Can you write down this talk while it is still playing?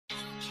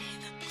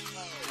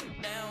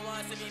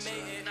see me make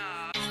it.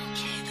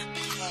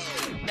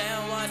 They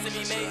don't want to see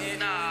me make it.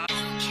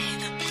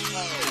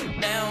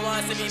 They don't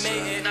want to see me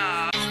make it.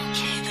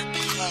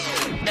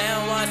 They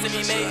don't want to see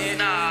me make it.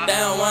 They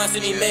don't want to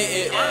see me make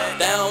it.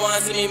 They don't want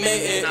to see me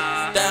make it.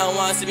 They don't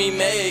want to see me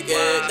make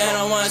it. They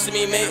don't want to see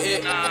me make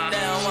it.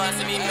 They don't want to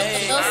see me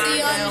make it. They'll see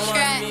you on the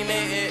track.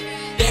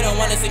 They don't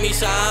wanna see me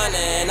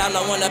shining, I'm the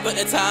one that put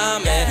the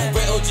time in.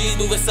 Real OGs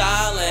move with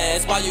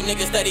silence, while you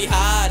niggas steady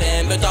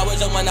hiding. Bitch, I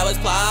was the one that was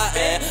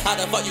plotting. How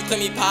the fuck you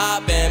claim me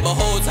poppin', but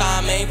whole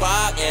time ain't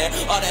rockin'.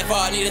 All that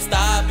fraud, need to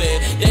stop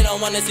it. They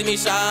don't wanna see me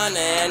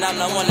shining, I'm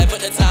the one that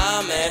put the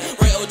time in.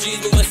 Real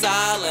OGs move with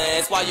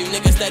silence, while you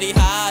niggas steady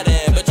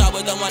hiding. Bitch, I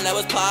was the one that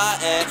was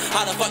plotting.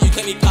 How the fuck you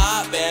claim me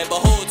poppin',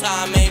 but whole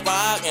time ain't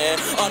rockin'.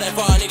 All that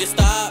fraud, need to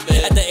stop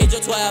it. At the age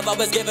of 12, I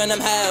was giving them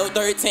hell.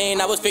 13,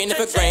 I was feeding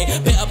for grain.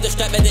 Pick up the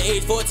strap at the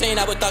age 14,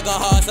 I was thugging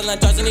hard, selling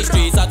drugs in these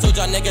streets. I told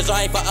y'all niggas y'all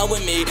ain't fucking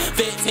with me.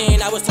 15,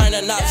 I was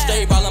turning up,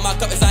 straight rolling my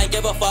cups, I ain't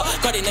give a fuck.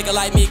 Cruddy nigga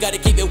like me, gotta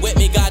keep it with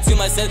me. Got too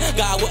much sense,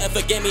 God wouldn't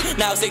forgive me.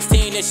 Now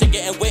 16, this shit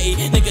getting witty.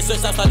 Niggas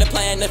switch up, started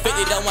playing the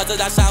 50. The ones that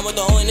I shine with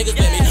the only niggas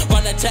with me.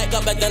 Run a check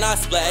up and then I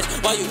splash.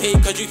 Why you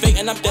hate? Cause you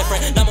faking I'm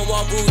different. Number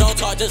one rule, don't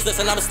talk, just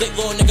listen. I'm a slick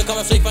little nigga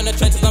coming straight from the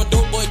trenches. I'm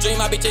dope boy dream,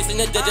 I be chasing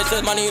the digits.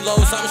 Just money low,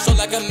 something short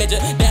like a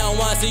midget. They don't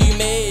wanna see you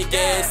make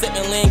it.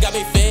 Sipping lean got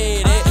me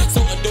faded.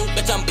 Something dope,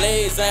 bitch, I'm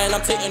blazing.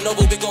 I'm taking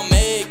over, we gon'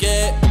 make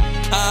it.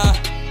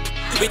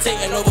 We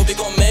taking over, we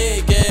gon'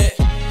 make it.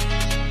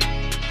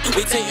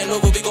 We taking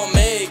over, we gon'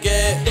 make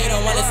it. They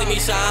don't wanna see me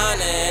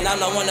shining, I'm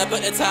the one that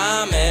put the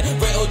time in.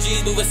 Real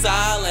OGs move with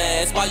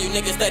silence, while you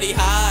niggas steady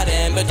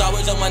hiding. Bitch, I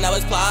was the one that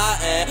was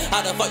plotting.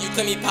 How the fuck you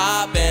claim me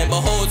poppin',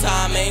 but whole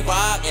time ain't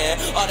rockin'.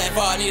 All that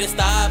fraud, need to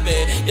stop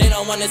it. They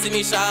don't wanna see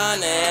me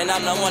shining,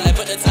 I'm the one that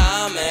put the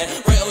time in.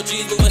 Real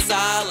OGs move with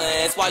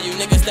silence, while you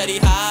niggas steady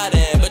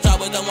hiding. Bitch, I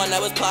was the one that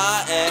was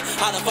plotting.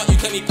 How the fuck you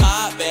claim me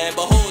poppin',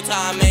 but whole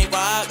time ain't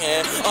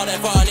rockin'. All that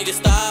fraud, need to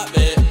stop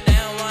it. They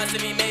don't wanna see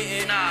me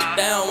make it.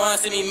 They don't wanna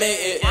see me make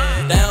it.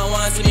 They don't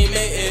wanna see me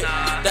make it.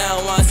 They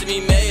don't wanna see me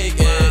make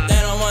it. They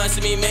don't wanna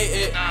see me make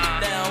it.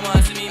 They don't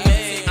wanna see